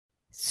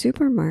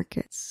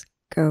Supermarkets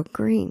go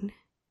green.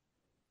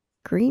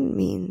 Green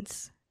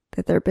means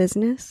that their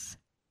business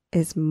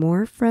is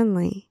more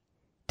friendly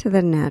to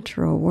the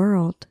natural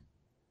world.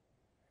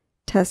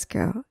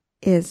 Tesco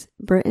is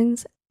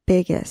Britain's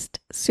biggest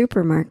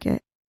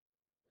supermarket.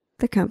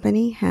 The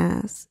company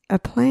has a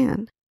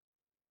plan.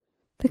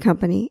 The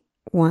company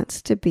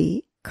wants to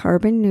be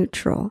carbon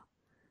neutral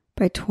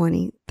by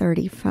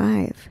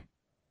 2035.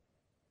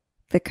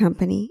 The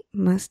company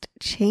must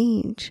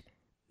change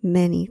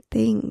many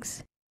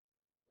things.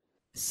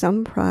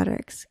 Some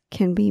products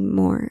can be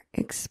more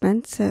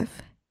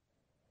expensive.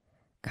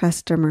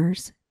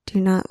 Customers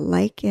do not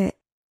like it.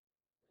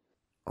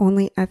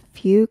 Only a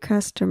few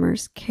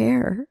customers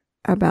care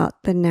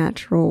about the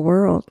natural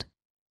world.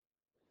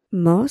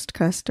 Most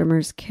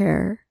customers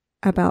care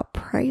about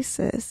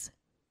prices.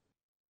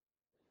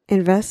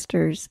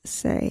 Investors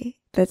say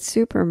that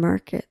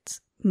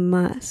supermarkets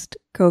must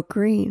go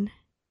green.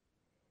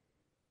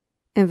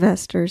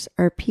 Investors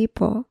are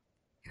people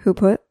who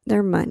put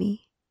their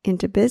money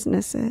into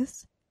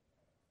businesses.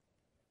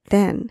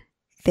 Then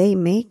they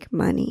make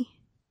money.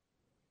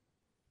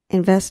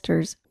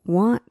 Investors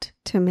want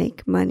to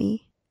make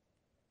money.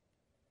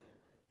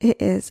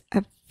 It is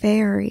a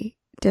very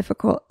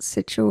difficult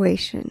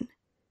situation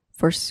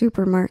for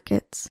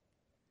supermarkets.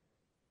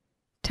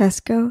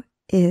 Tesco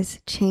is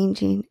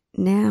changing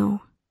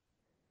now.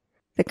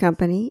 The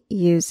company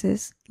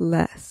uses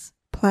less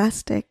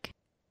plastic.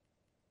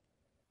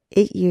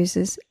 It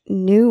uses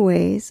new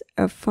ways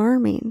of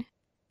farming.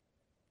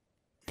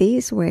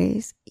 These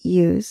ways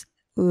use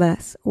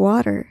less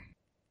water.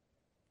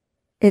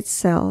 It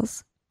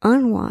sells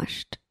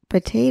unwashed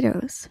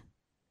potatoes.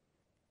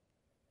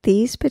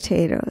 These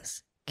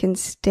potatoes can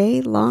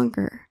stay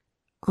longer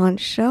on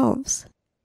shelves.